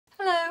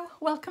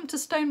welcome to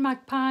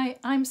StoneMagpie.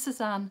 I'm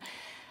Suzanne.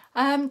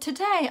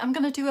 Today I'm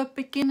going to do a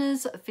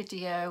beginner's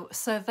video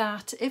so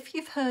that if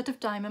you've heard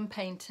of diamond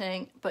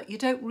painting but you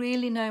don't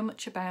really know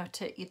much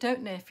about it, you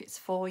don't know if it's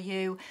for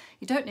you,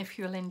 you don't know if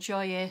you'll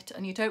enjoy it,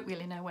 and you don't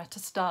really know where to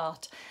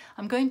start,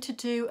 I'm going to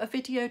do a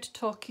video to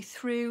talk you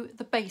through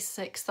the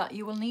basics that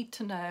you will need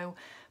to know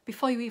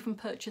before you even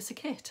purchase a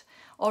kit.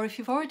 Or if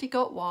you've already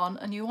got one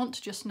and you want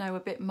to just know a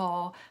bit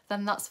more,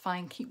 then that's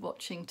fine, keep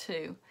watching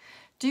too.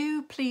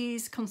 Do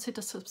please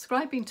consider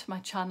subscribing to my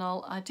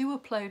channel. I do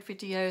upload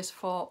videos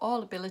for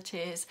all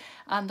abilities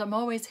and I'm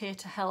always here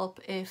to help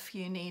if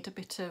you need a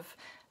bit of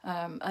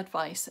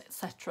advice,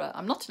 etc.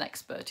 I'm not an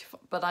expert,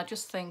 but I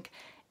just think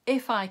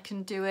if I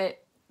can do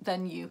it,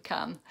 then you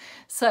can.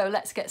 So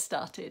let's get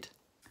started.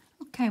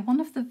 Okay,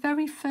 one of the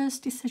very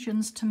first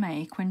decisions to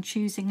make when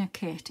choosing a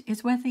kit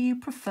is whether you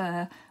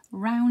prefer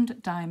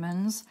round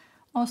diamonds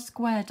or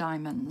square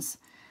diamonds.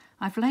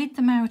 I've laid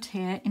them out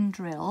here in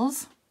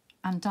drills,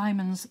 and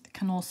diamonds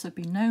can also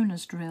be known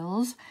as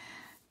drills,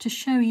 to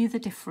show you the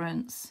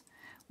difference.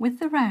 With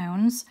the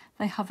rounds,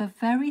 they have a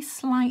very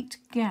slight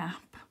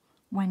gap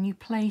when you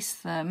place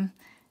them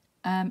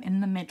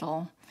in the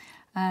middle.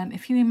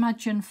 If you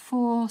imagine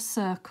 4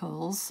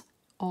 circles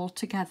all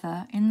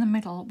together, in the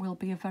middle will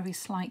be a very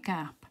slight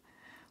gap.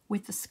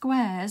 With the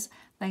squares,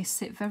 they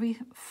sit very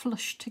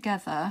flush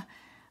together.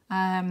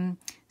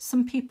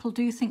 Some people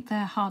do think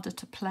they're harder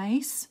to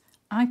place.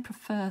 I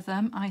prefer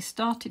them. I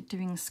started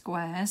doing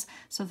squares,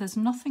 so there's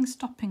nothing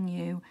stopping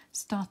you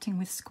starting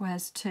with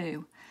squares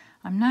too.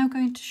 I'm now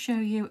going to show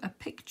you a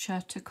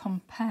picture to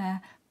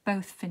compare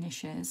both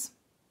finishes.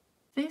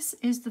 This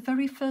is the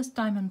very first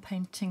diamond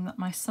painting that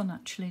my son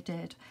actually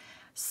did.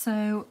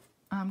 So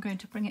I'm going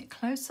to bring it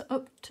closer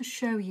up to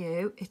show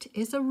you. It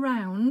is a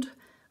round,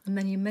 and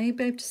then you may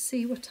be able to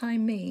see what I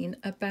mean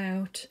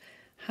about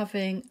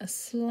having a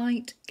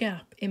slight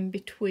gap in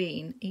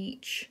between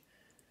each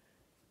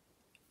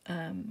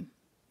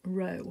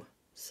row.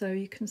 So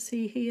you can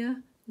see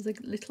here there's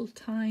a little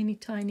tiny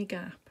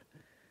gap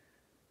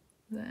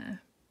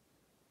there.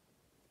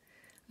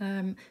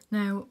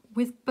 Now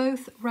with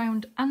both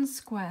round and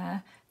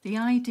square, the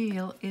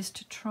ideal is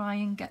to try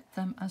and get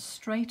them as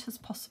straight as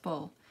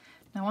possible.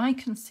 Now I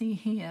can see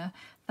here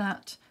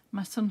that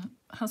my son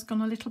has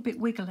gone a little bit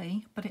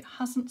wiggly, but it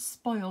hasn't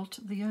spoilt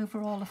the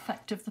overall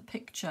effect of the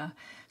picture.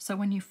 So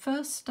when you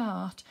first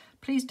start,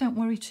 please don't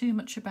worry too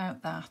much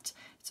about that.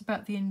 It's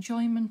about the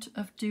enjoyment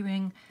of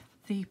doing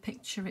the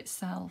picture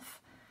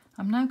itself.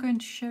 I'm now going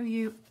to show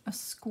you a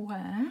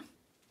square.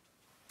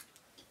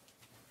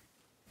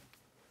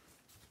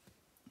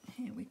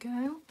 Here we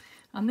go.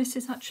 And this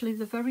is actually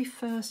the very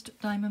first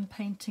diamond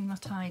painting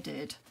that I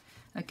did.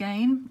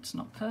 Again, it's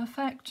not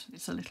perfect.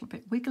 It's a little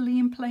bit wiggly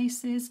in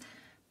places,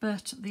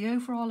 but the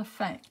overall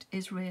effect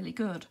is really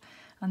good.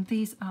 And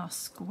these are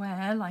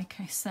square, like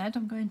I said.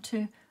 I'm going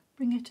to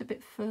bring it a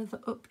bit further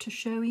up to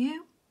show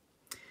you.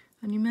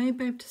 And you may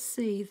be able to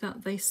see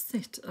that they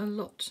sit a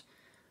lot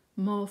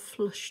more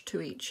flush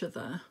to each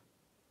other.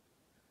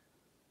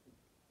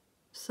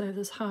 So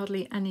there's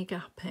hardly any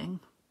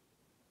gapping.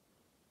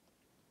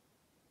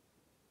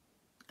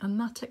 And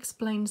that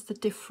explains the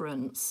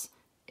difference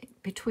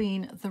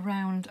between the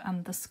round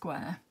and the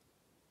square.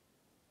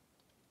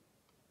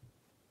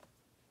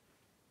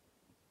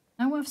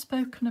 Now I've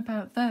spoken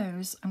about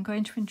those, I'm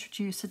going to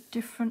introduce a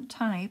different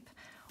type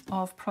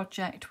of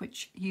project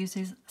which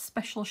uses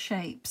special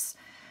shapes.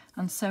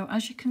 And so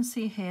as you can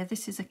see here,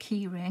 this is a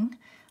key ring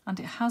and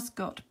it has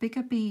got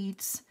bigger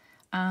beads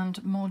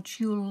and more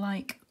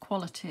jewel-like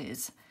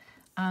qualities.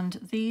 And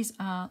these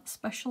are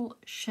special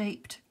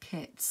shaped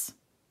kits.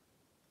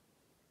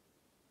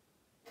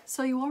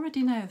 So you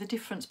already know the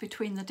difference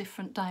between the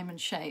different diamond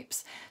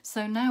shapes.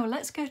 So now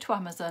let's go to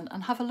Amazon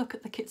and have a look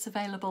at the kits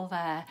available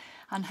there,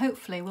 and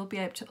hopefully we'll be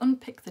able to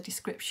unpick the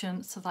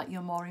description so that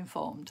you're more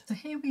informed. So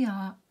here we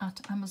are at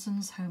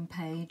Amazon's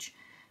homepage.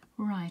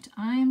 Right,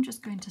 I am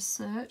just going to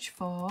search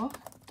for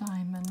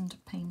diamond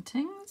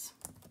paintings.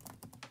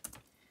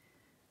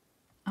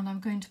 And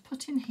I'm going to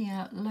put in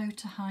here low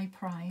to high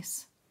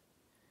price.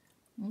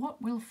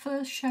 What will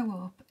first show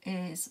up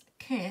is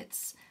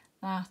kits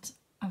that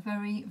are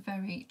very,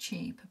 very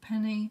cheap, a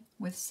penny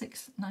with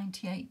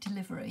 £6.98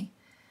 delivery.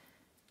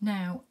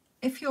 Now,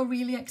 if you're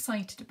really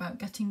excited about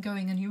getting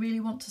going and you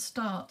really want to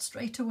start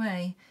straight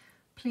away,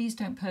 please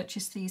don't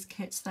purchase these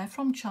kits. They're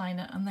from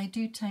China and they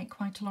do take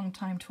quite a long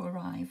time to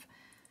arrive.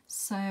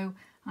 So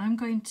I'm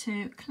going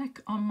to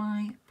click on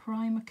my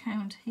Prime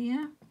account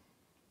here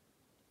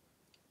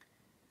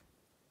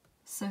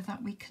so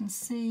that we can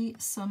see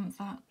some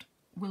that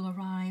will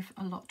arrive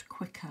a lot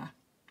quicker.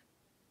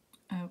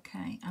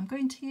 Okay, I'm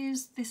going to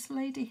use this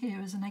lady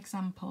here as an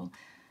example.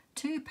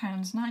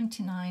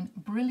 £2.99,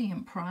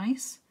 brilliant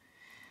price.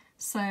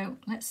 So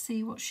let's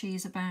see what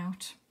she's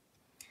about.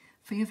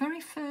 For your very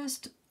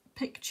first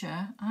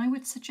picture, I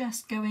would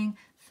suggest going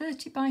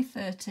 30 by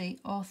 30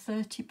 or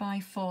 30 by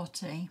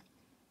 40.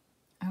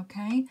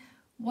 Okay,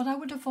 what I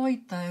would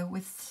avoid though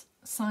with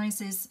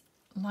sizes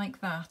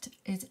like that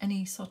is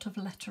any sort of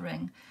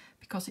lettering,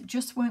 because it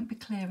just won't be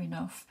clear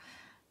enough.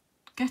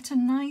 Get a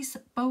nice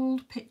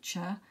bold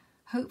picture.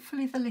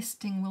 Hopefully the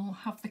listing will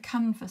have the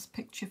canvas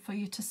picture for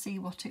you to see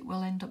what it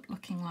will end up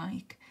looking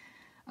like.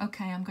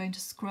 Okay, I'm going to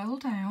scroll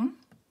down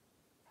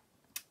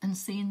and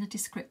see in the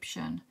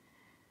description.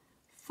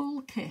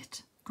 Full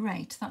kit,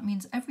 great, that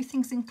means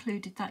everything's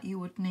included that you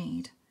would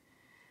need.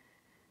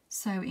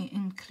 So it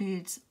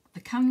includes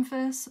the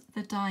canvas,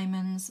 the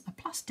diamonds, a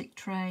plastic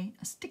tray,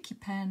 a sticky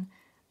pen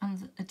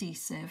and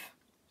adhesive.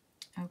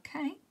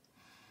 Okay.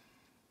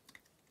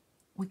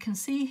 We can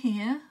see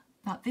here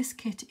that this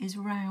kit is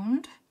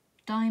round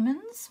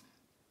diamonds,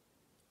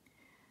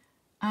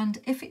 and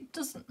if it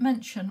doesn't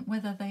mention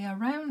whether they are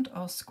round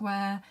or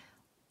square,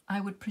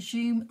 I would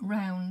presume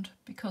round,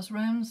 because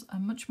rounds are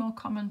much more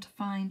common to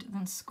find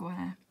than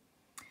square.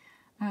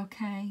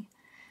 Okay,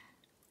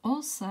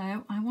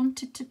 also I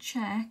wanted to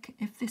check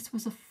if this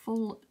was a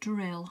full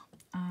drill,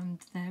 and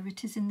there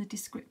it is in the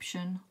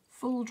description,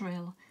 full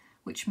drill,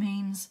 which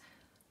means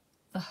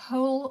the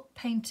whole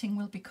painting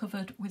will be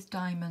covered with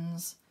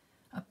diamonds.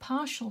 A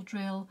partial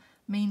drill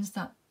means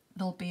that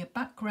there'll be a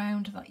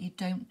background that you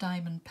don't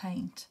diamond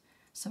paint.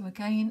 So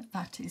again,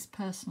 that is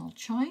personal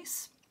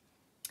choice.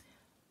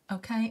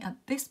 Okay, at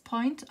this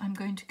point, I'm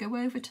going to go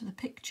over to the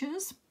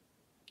pictures.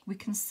 We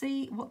can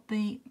see what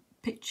the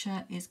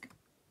picture is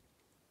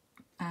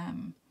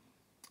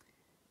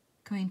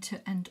going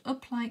to end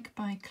up like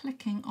by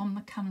clicking on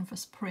the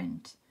canvas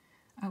print.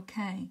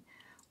 Okay.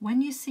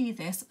 When you see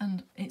this,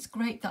 and it's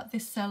great that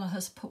this seller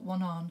has put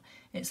one on,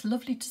 it's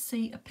lovely to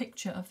see a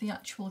picture of the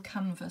actual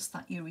canvas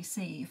that you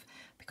receive,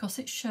 because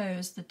it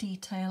shows the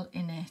detail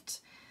in it.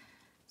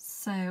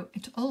 So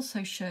it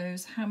also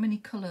shows how many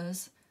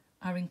colours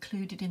are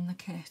included in the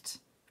kit.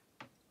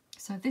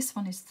 So this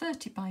one is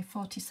 30 by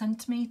 40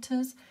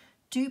 centimetres.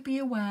 Do be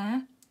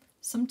aware,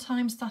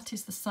 sometimes that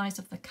is the size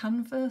of the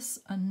canvas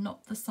and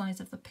not the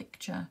size of the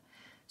picture.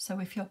 So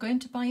if you're going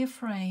to buy a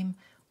frame,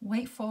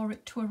 wait for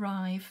it to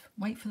arrive,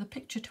 wait for the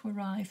picture to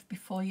arrive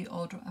before you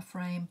order a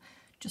frame,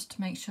 just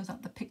to make sure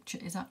that the picture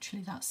is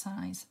actually that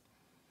size.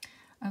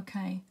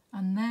 Okay,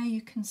 and there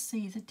you can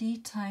see the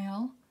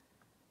detail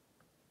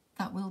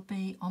that will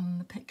be on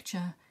the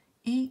picture.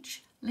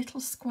 Each little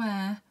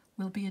square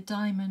will be a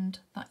diamond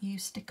that you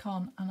stick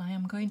on, and I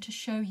am going to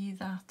show you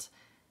that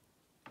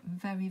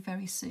very,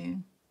 very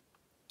soon.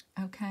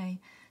 Okay,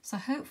 so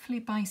hopefully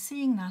by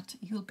seeing that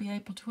you'll be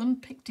able to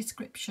unpick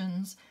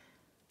descriptions.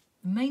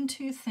 The main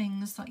two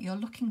things that you're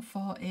looking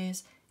for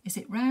is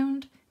it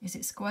round, is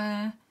it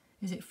square,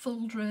 is it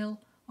full drill,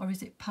 or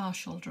is it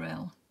partial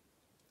drill?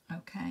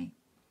 Okay,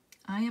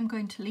 I am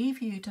going to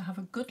leave you to have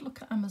a good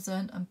look at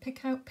Amazon and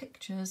pick out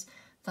pictures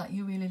that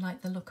you really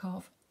like the look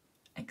of.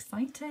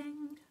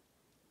 Exciting!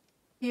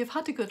 You've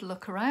had a good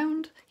look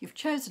around, you've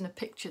chosen a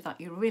picture that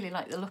you really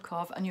like the look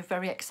of, and you're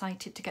very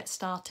excited to get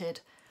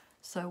started.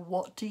 So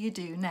what do you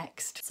do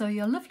next? So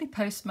your lovely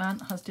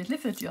postman has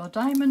delivered your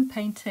diamond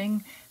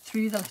painting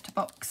through the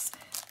letterbox,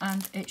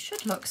 and it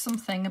should look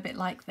something a bit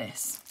like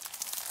this.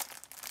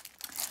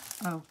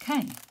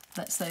 Okay,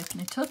 let's open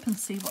it up and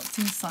see what's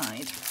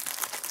inside.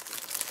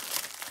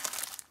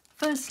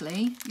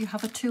 Firstly, you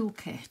have a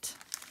toolkit.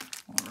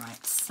 All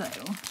right, so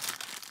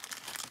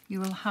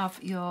you will have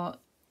your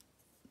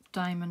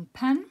diamond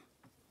pen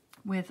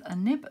with a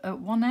nib at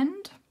one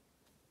end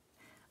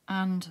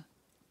and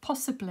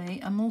possibly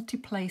a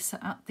multi-placer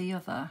at the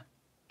other.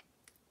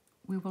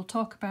 We will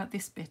talk about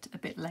this bit a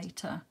bit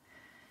later.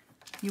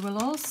 You will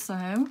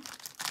also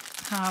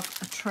have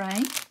a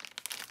tray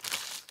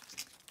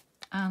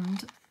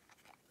and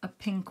a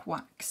pink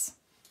wax.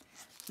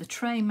 The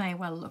tray may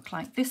well look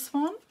like this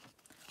one,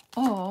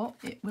 or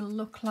it will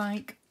look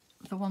like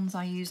the ones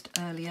I used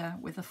earlier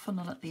with a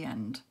funnel at the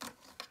end.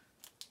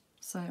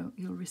 So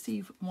you'll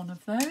receive one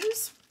of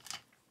those.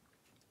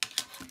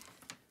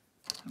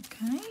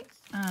 Okay.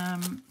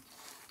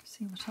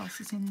 See what else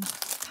is in the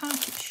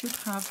pack. It should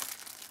have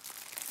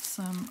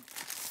some,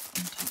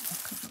 I'll take the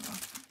cover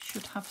off. It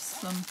should have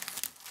some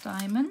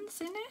diamonds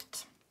in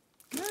it.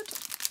 Good.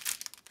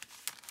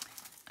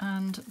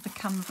 And the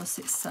canvas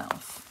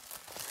itself.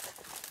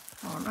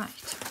 All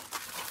right.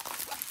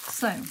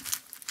 So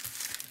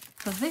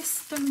for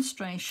this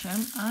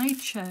demonstration, I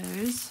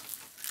chose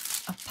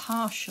a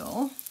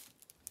partial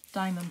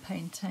diamond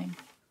painting.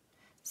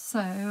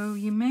 So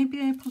you may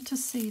be able to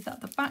see that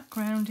the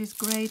background is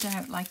greyed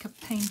out like a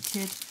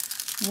painted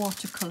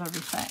watercolour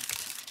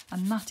effect,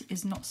 and that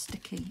is not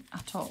sticky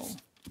at all.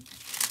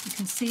 You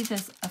can see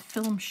there's a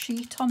film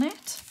sheet on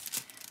it,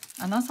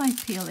 and as I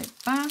peel it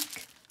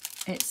back,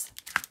 it's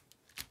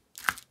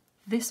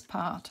this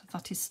part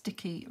that is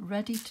sticky,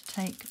 ready to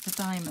take the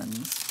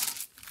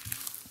diamonds.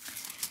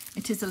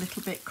 It is a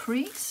little bit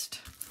creased.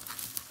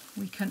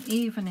 We can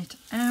even it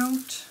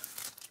out.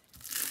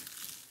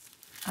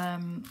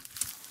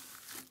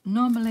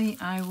 Normally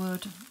I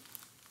would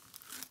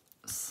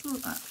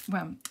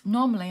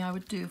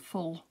do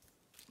full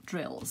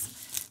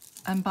drills,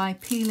 and by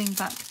peeling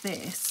back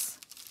this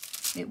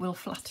it will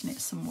flatten it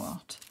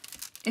somewhat.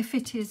 If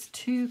it is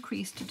too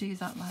creased to do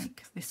that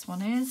like this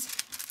one is,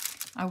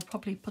 I will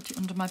probably put it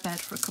under my bed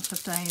for a couple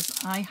of days.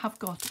 I have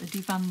got a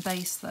divan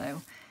base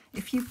though.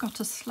 If you've got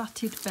a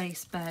slatted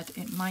base bed,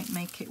 it might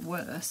make it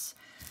worse.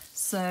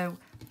 So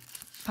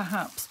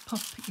perhaps pop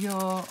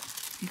your,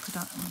 you could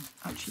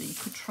actually, you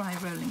could try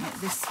rolling it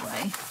this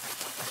way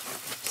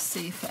to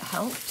see if it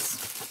helps.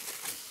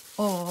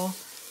 Or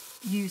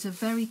use a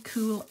very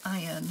cool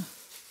iron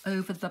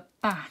over the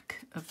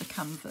back of the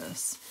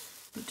canvas.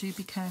 But do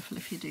be careful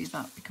if you do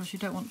that, because you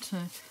don't want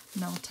to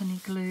melt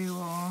any glue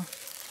or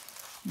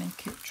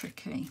make it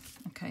tricky.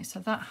 Okay, so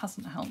that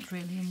hasn't helped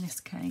really in this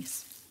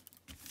case.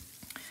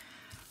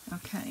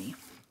 Okay.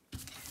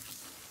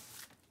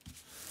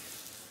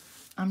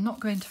 I'm not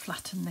going to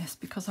flatten this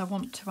because I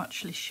want to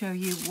actually show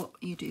you what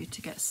you do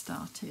to get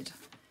started.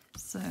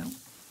 So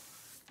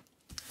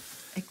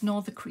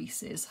ignore the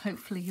creases.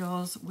 Hopefully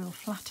yours will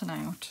flatten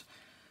out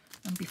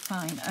and be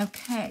fine.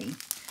 Okay,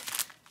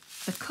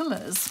 the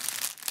colours.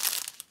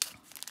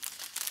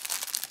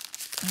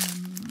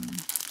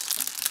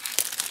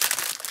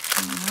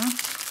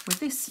 With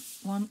this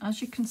one,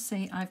 as you can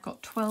see, I've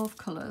got 12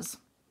 colours.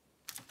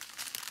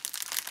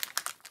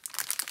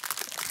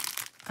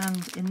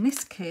 And in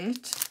this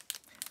kit,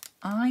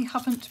 I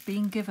haven't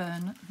been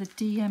given the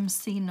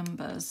DMC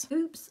numbers.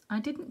 Oops, I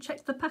didn't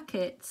check the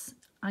packets.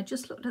 I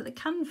just looked at the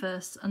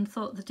canvas and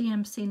thought the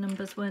DMC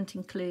numbers weren't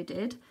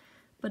included.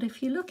 But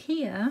if you look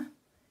here,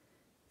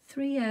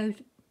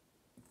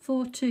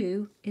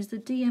 3042 is the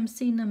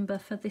DMC number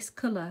for this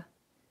colour.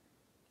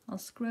 I'll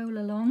scroll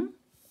along.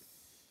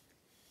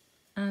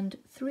 And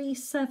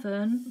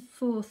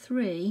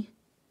 3743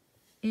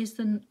 is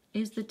the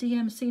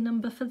DMC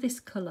number for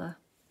this colour.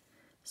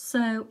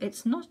 So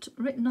it's not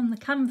written on the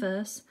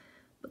canvas,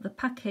 but the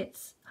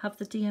packets have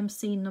the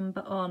DMC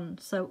number on.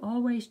 So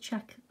always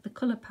check the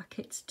colour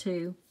packets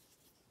too.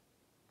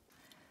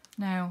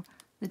 Now,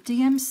 the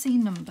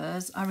DMC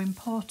numbers are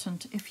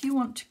important if you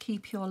want to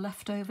keep your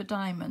leftover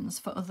diamonds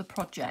for other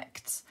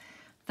projects.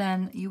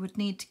 Then you would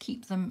need to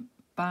keep them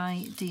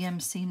by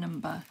DMC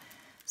number.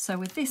 So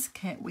with this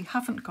kit, we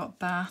haven't got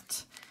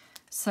that.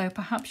 So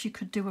perhaps you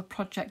could do a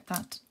project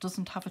that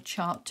doesn't have a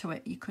chart to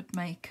it. You could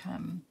make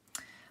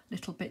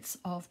little bits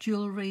of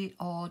jewellery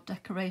or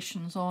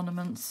decorations,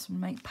 ornaments, and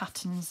make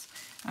patterns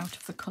out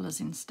of the colours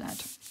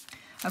instead.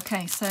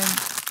 Okay, so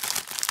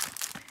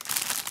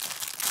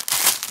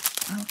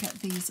I'll get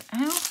these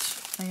out.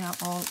 They are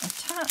all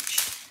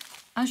attached.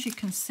 As you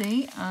can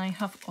see, I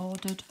have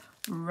ordered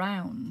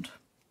round.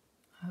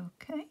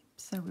 Okay,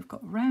 so we've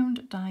got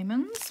round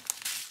diamonds.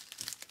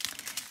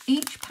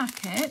 Each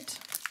packet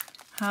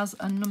has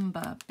a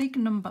number, big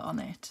number on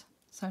it.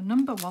 So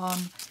number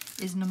 1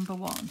 is number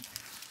 1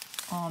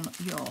 on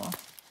your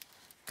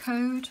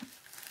code.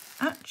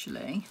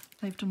 Actually,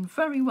 they've done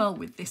very well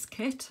with this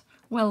kit.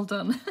 Well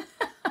done.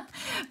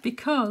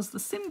 Because the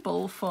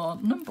symbol for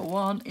number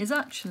 1 is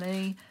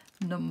actually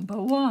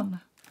number 1.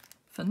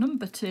 For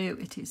number 2,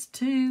 it is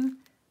 2.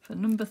 For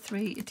number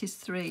 3, it is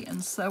 3,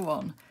 and so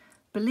on.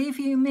 Believe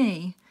you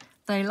me,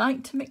 they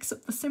like to mix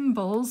up the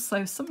symbols,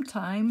 so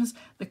sometimes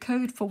the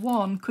code for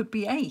 1 could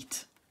be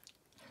 8.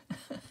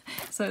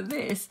 So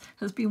this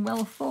has been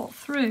well thought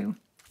through.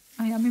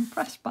 I am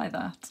impressed by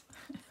that.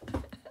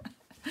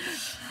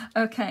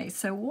 Okay,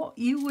 so what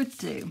you would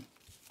do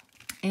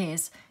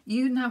is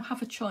you now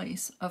have a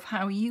choice of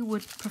how you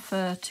would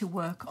prefer to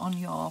work on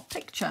your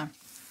picture.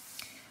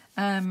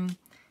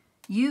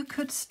 You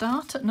could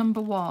start at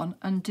number 1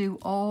 and do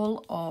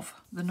all of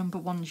the number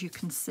 1s you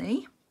can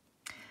see.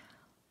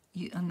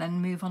 And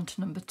then move on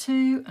to number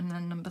 2 and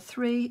then number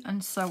 3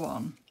 and so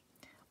on.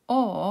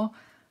 Or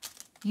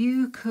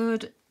you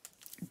could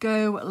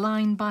go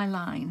line by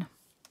line.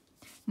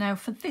 Now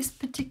for this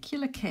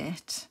particular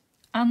kit,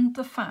 and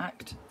the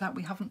fact that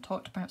we haven't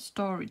talked about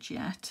storage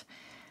yet,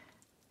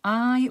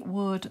 I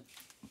would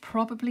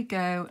probably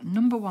go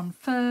number 1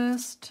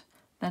 first,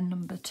 then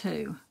number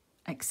 2,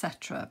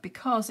 etc.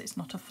 Because it's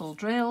not a full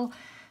drill,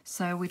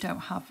 so we don't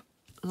have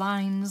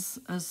lines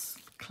as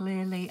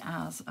clearly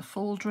as a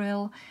full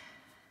drill.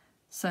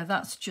 So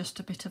that's just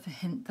a bit of a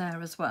hint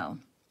there as well.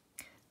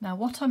 Now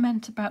what I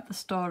meant about the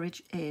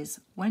storage is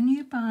when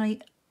you buy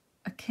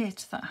a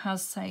kit that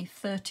has, say,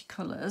 30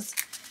 colours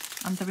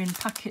and they're in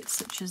packets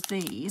such as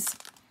these,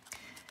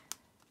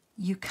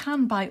 you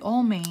can by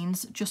all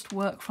means just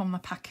work from the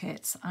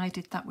packets. I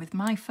did that with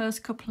my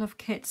first couple of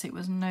kits. It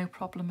was no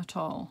problem at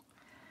all.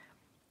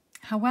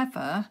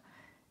 However,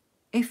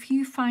 if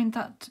you find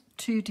that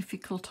too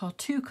difficult or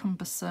too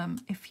cumbersome,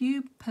 if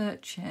you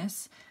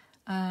purchase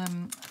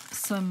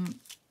some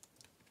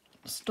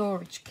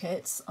storage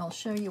kits, I'll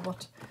show you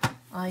what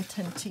I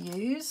tend to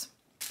use.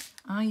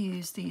 I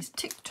use these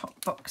Tic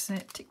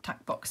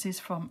Tac boxes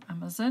from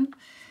Amazon,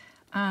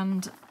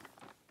 and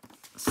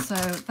so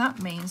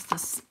that means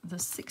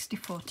there's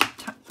 64 Tic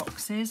Tac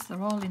boxes.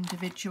 They're all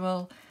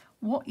individual.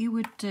 What you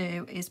would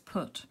do is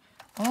put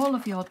all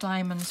of your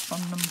diamonds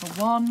from number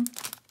 1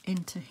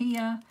 into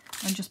here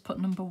and just put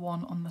number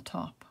 1 on the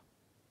top.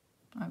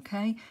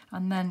 Okay,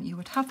 and then you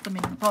would have them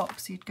in the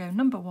box. You'd go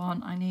number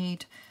 1, I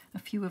need a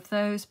few of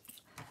those,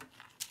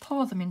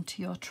 pour them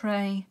into your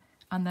tray,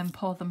 and then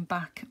pour them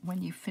back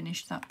when you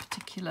finish that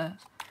particular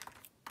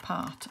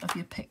part of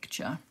your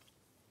picture.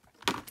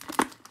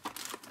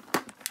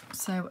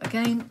 So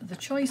again, the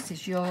choice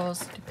is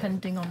yours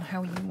depending on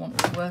how you want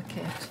to work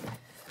it.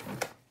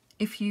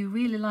 If you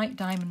really like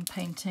diamond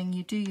painting,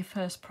 you do your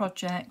first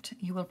project,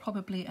 you will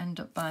probably end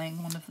up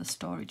buying one of the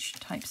storage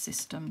type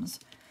systems.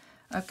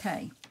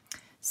 Okay,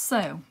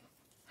 so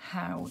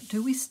how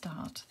do we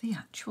start the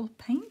actual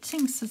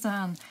painting,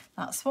 Suzanne?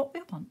 That's what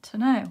we want to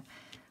know.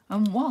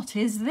 And what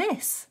is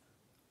this?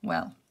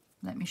 Well,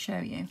 let me show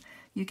you.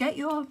 You get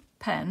your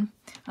pen,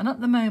 and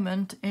at the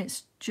moment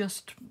it's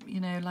just, you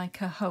know,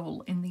 like a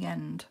hole in the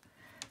end.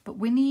 But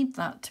we need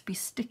that to be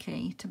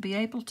sticky to be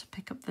able to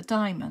pick up the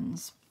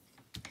diamonds.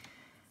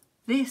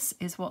 This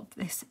is what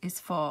this is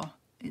for.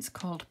 It's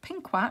called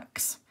pink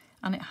wax,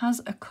 and it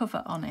has a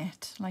cover on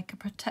it, like a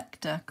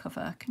protector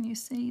cover. Can you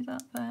see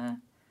that there?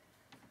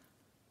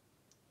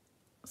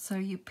 So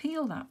you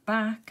peel that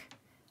back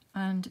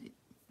and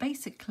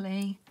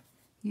basically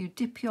you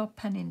dip your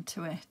pen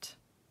into it.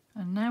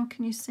 And now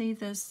can you see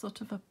there's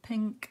sort of a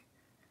pink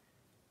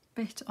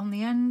bit on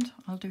the end?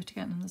 I'll do it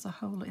again, and there's a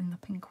hole in the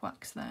pink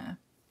wax there.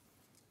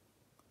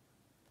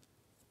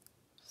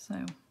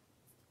 So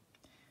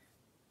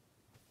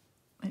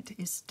it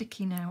is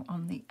sticky now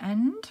on the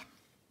end.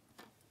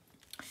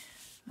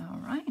 All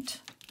right,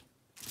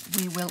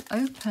 we will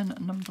open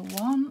number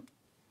one.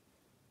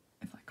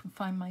 If I can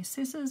find my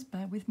scissors,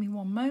 bear with me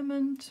one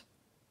moment.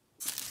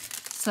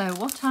 So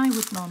what I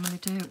would normally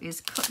do is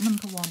cut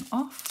number one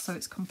off so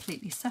it's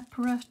completely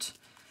separate.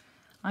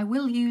 I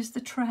will use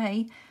the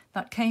tray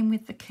that came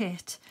with the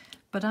kit,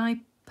 but I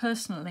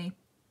personally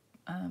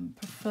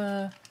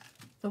prefer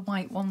the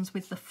white ones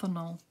with the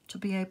funnel to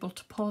be able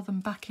to pour them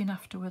back in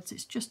afterwards.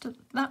 It's just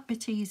that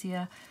bit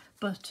easier,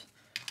 but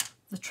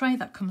the tray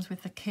that comes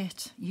with the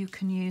kit you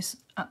can use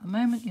at the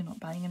moment. You're not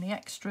buying any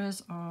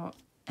extras or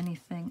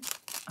anything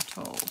at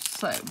all.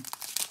 So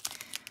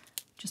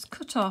just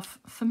cut off.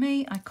 For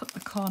me, I cut the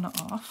corner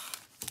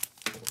off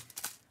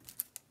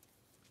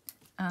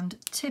and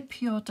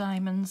tip your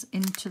diamonds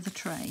into the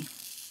tray.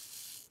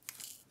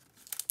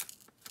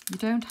 You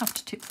don't have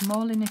to tip them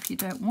all in if you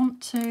don't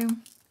want to.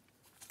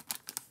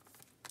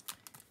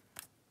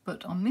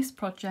 But on this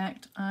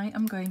project, I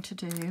am going to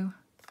do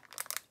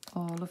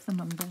all of the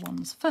number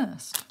ones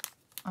first.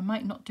 I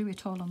might not do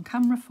it all on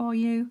camera for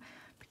you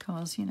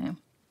because, you know,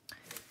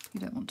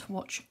 you don't want to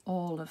watch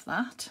all of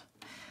that.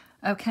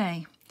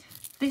 Okay.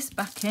 This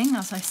backing,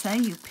 as I say,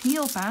 you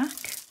peel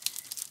back.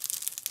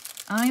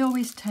 I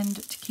always tend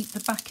to keep the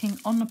backing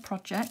on a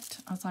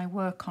project as I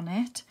work on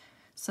it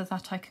so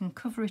that I can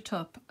cover it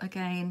up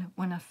again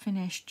when I've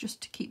finished,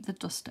 just to keep the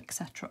dust,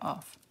 etc.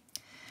 off.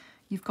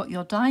 You've got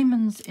your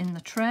diamonds in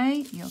the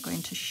tray, you're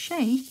going to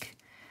shake,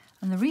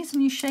 and the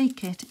reason you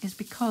shake it is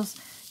because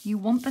you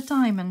want the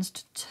diamonds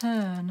to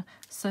turn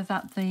so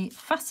that the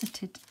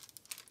faceted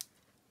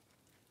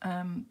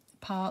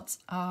parts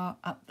are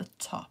at the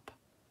top.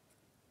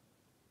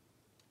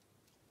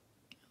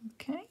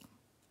 Okay,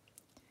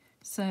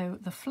 so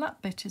the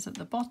flat bit is at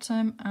the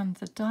bottom and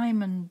the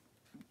diamond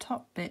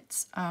top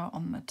bits are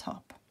on the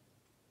top.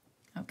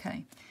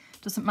 Okay,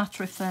 doesn't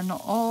matter if they're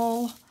not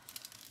all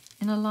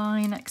in a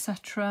line,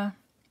 etc.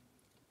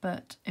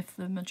 But if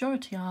the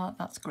majority are,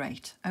 that's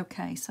great.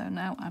 Okay, so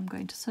now I'm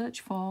going to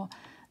search for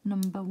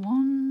number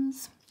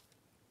ones.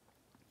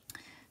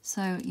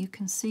 So you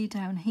can see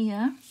down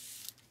here,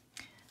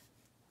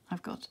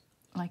 I've got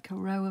like a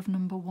row of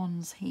number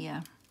ones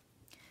here.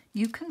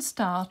 You can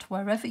start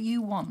wherever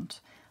you want.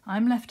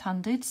 I'm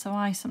left-handed, so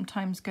I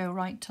sometimes go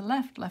right to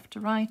left, left to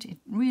right. It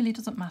really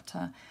doesn't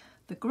matter.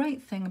 The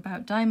great thing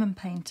about diamond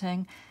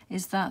painting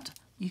is that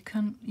you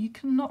can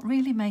not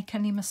really make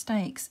any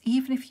mistakes.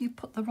 Even if you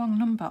put the wrong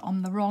number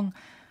on the wrong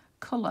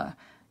colour,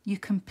 you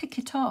can pick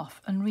it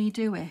off and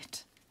redo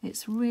it.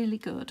 It's really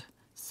good.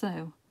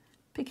 So,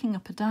 picking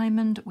up a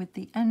diamond with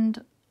the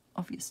end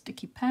of your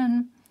sticky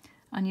pen,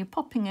 and you're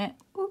popping it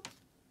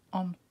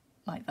on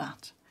like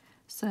that.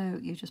 So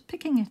you're just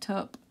picking it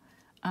up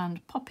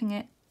and popping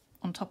it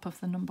on top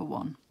of the number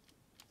one.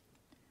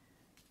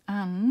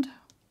 And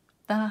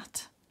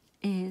that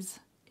is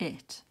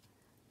it.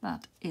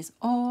 That is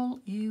all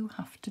you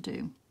have to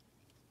do.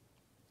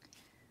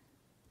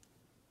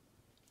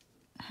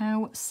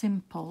 How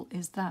simple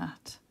is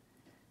that?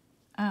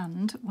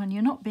 And when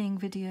you're not being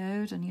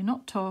videoed and you're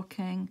not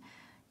talking,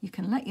 you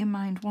can let your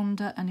mind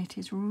wander, and it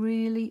is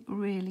really,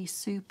 really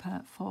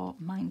super for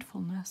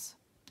mindfulness.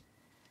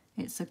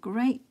 It's a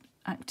great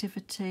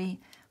activity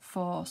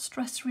for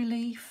stress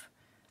relief,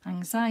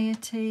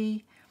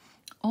 anxiety,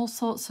 all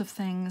sorts of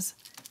things.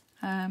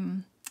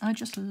 I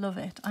just love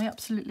it. I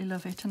absolutely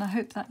love it, and I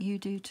hope that you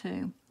do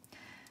too.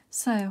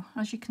 So,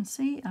 as you can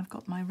see, I've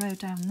got my row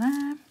down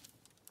there.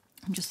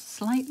 I'm just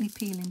slightly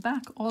peeling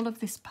back. All of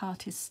this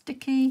part is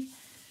sticky,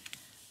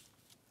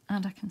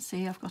 and I can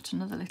see I've got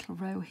another little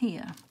row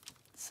here.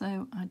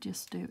 So I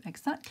just do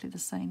exactly the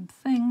same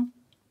thing.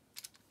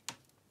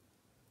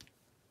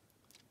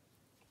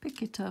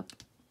 Pick it up,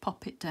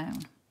 pop it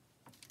down.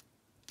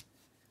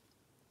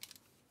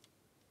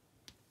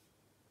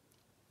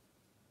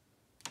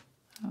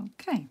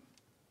 Okay,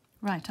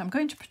 right, I'm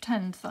going to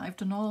pretend that I've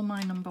done all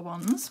my number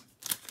ones.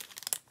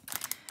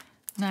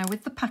 Now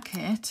with the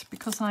packet,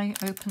 because I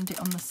opened it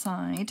on the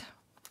side,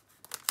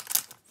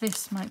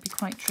 this might be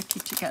quite tricky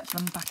to get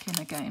them back in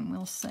again,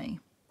 we'll see.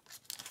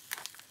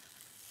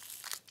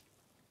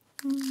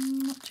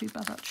 Not too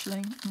bad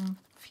actually,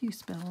 a few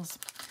spills.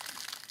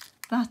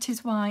 That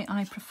is why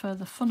I prefer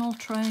the funnel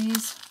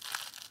trays,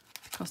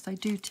 because they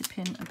do tip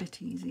in a bit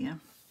easier.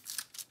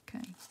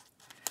 Okay.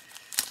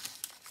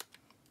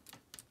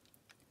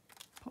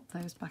 Pop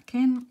those back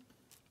in.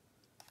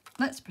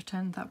 Let's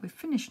pretend that we've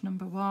finished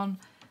number one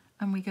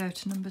and we go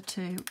to number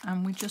two,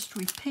 and we just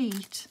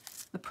repeat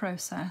the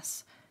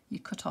process. You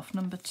cut off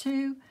number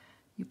two,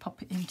 you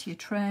pop it into your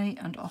tray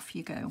and off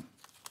you go.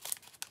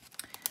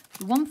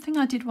 The one thing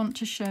I did want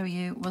to show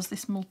you was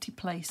this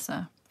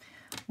multi-placer.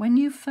 When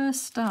you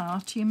first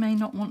start, you may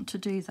not want to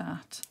do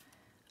that.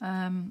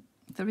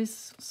 There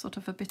is sort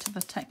of a bit of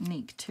a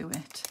technique to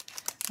it.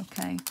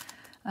 Okay,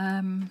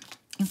 in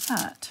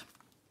fact,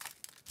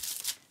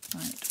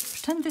 right,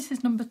 pretend this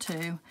is number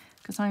two,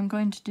 because I'm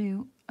going to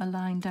do a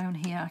line down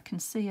here. I can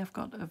see I've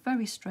got a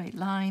very straight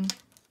line.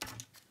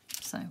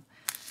 So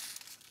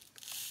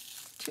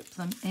tip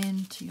them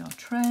into your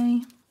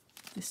tray.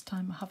 This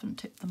time I haven't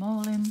tipped them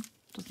all in,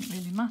 doesn't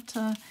really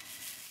matter.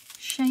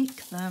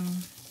 Shake them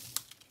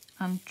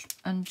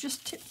and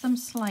just tip them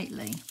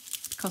slightly,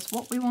 because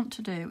what we want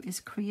to do is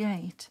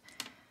create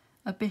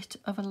a bit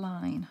of a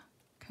line.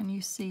 Can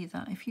you see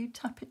that? If you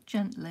tap it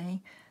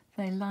gently,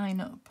 they line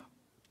up,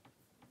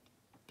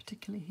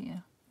 particularly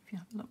here, if you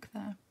have a look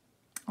there.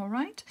 All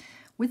right,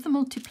 with the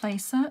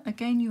multi-placer,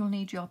 again, you'll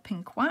need your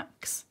pink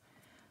wax.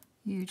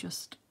 You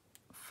just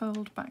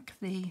fold back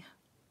the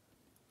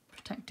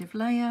protective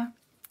layer,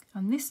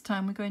 and this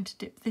time we're going to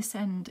dip this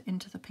end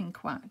into the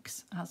pink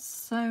wax, as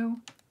so.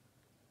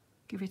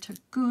 Give it a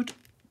good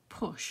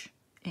push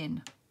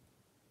in,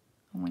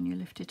 and when you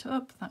lift it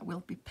up, that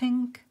will be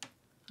pink.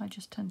 I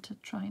just tend to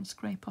try and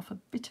scrape off a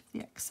bit of the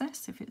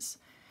excess if it's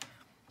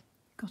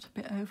got a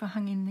bit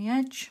overhanging the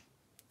edge,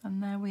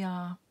 and there we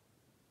are.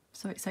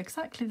 So it's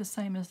exactly the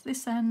same as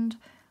this end,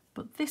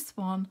 but this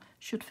one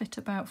should fit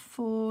about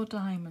 4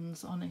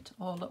 diamonds on it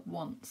all at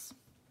once.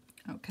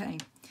 Okay,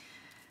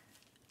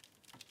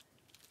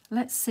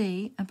 let's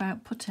see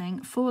about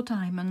putting 4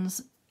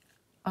 diamonds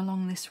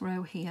along this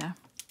row here.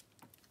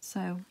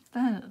 So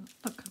there,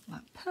 look at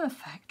that,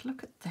 perfect.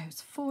 Look at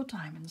those 4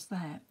 diamonds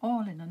there,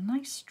 all in a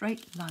nice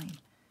straight line.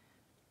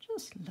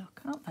 Just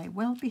look, aren't they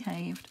well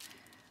behaved?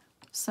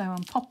 So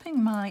I'm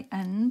popping my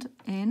end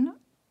in,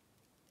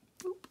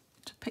 boop,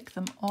 to pick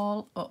them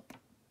all up.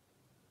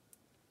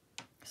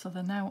 So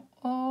they're now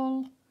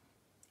all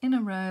in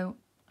a row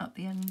at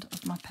the end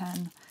of my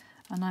pen,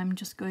 and I'm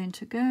just going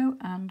to go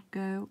and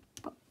go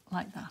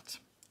like that.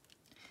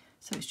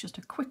 So it's just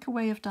a quicker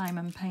way of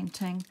diamond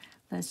painting.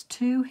 There's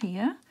 2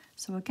 here,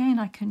 so again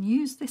I can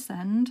use this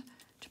end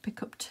to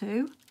pick up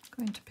 2. I'm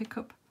going to pick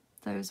up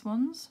those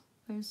ones,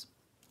 those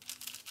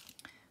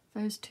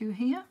 2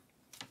 here,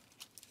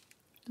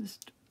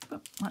 just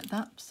like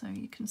that. So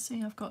you can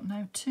see I've got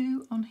now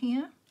 2 on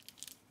here,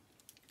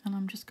 and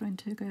I'm just going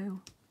to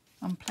go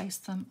and place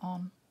them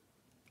on.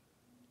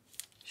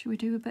 Should we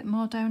do a bit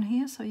more down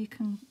here so you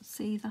can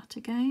see that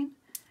again?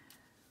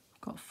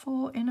 I've got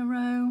 4 in a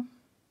row,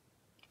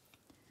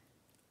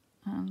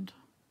 and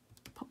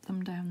pop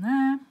them down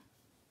there.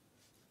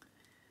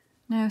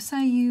 Now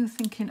say you're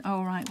thinking,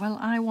 oh right, well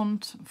I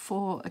want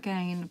 4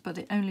 again, but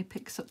it only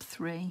picks up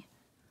 3.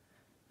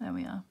 There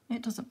we are,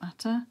 it doesn't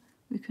matter.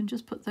 We can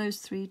just put those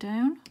 3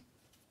 down.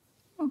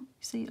 Oh, you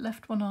see it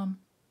left one on.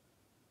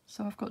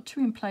 So I've got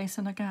 2 in place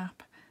and a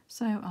gap.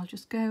 So I'll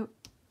just go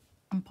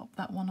and pop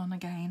that one on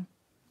again.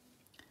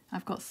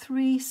 I've got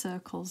 3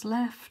 circles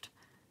left,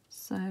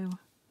 so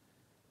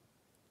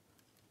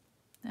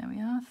there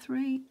we are,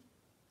 3,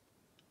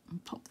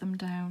 and pop them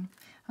down.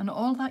 And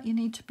all that you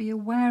need to be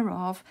aware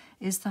of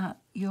is that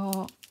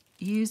you're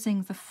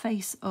using the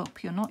face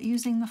up, you're not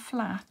using the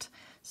flat.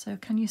 So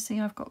can you see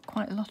I've got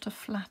quite a lot of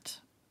flat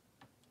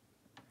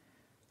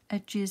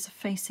edges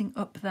facing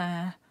up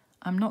there?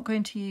 I'm not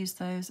going to use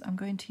those, I'm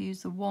going to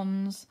use the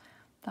ones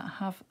that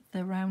have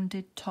the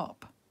rounded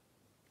top,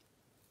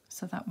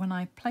 so that when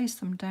I place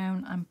them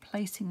down, I'm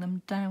placing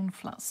them down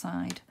flat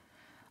side.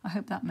 I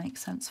hope that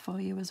makes sense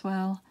for you as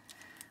well.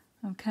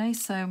 Okay,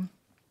 so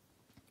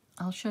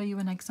I'll show you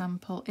an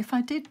example. If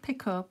I did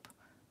pick up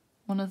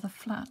one of the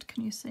flat,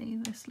 can you see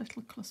this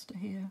little cluster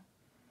here?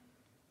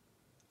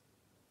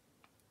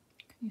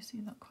 Can you see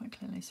that quite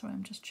clearly? Sorry,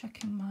 I'm just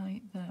checking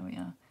there we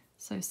are.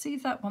 So see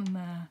that one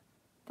there?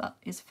 That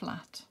is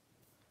flat.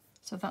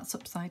 So that's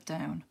upside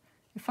down.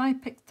 If I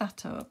picked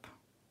that up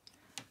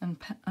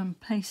and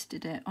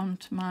pasted it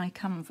onto my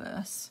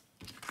canvas,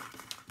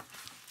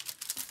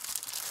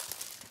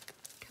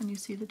 can you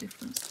see the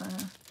difference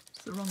there?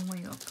 It's the wrong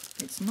way up.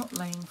 It's not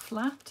laying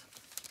flat.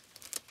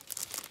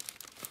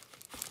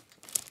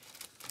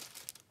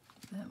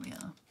 There we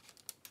are.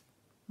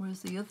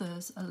 Whereas the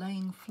others are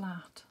laying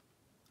flat.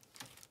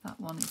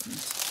 That one isn't.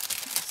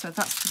 So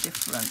that's the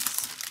difference.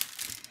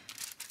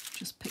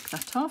 just pick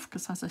that off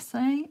because, as I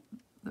say,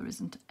 there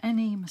isn't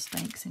any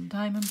mistakes in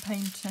diamond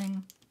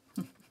painting.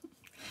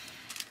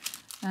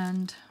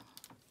 And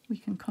we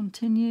can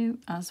continue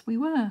as we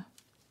were,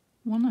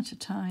 one at a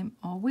time,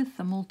 or with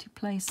the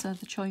multi-placer.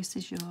 The choice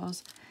is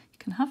yours. You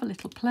can have a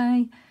little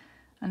play,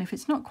 and if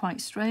it's not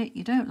quite straight,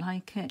 you don't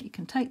like it, you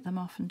can take them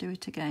off and do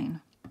it again.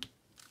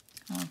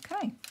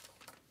 Okay,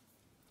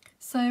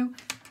 so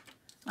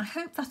I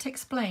hope that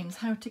explains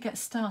how to get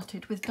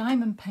started with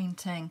diamond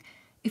painting.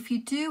 If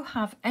you do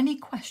have any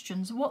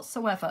questions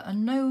whatsoever,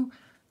 and no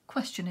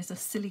question is a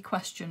silly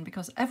question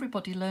because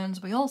everybody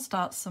learns, we all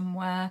start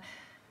somewhere.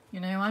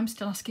 You know, I'm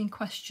still asking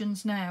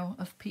questions now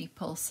of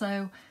people,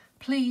 so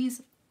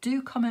please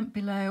do comment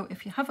below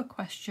if you have a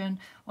question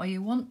or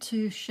you want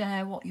to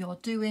share what you're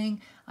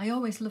doing. I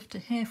always love to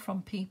hear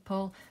from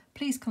people.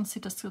 Please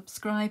consider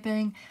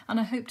subscribing, and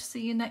I hope to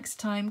see you next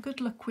time. Good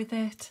luck with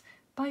it.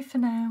 Bye for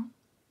now.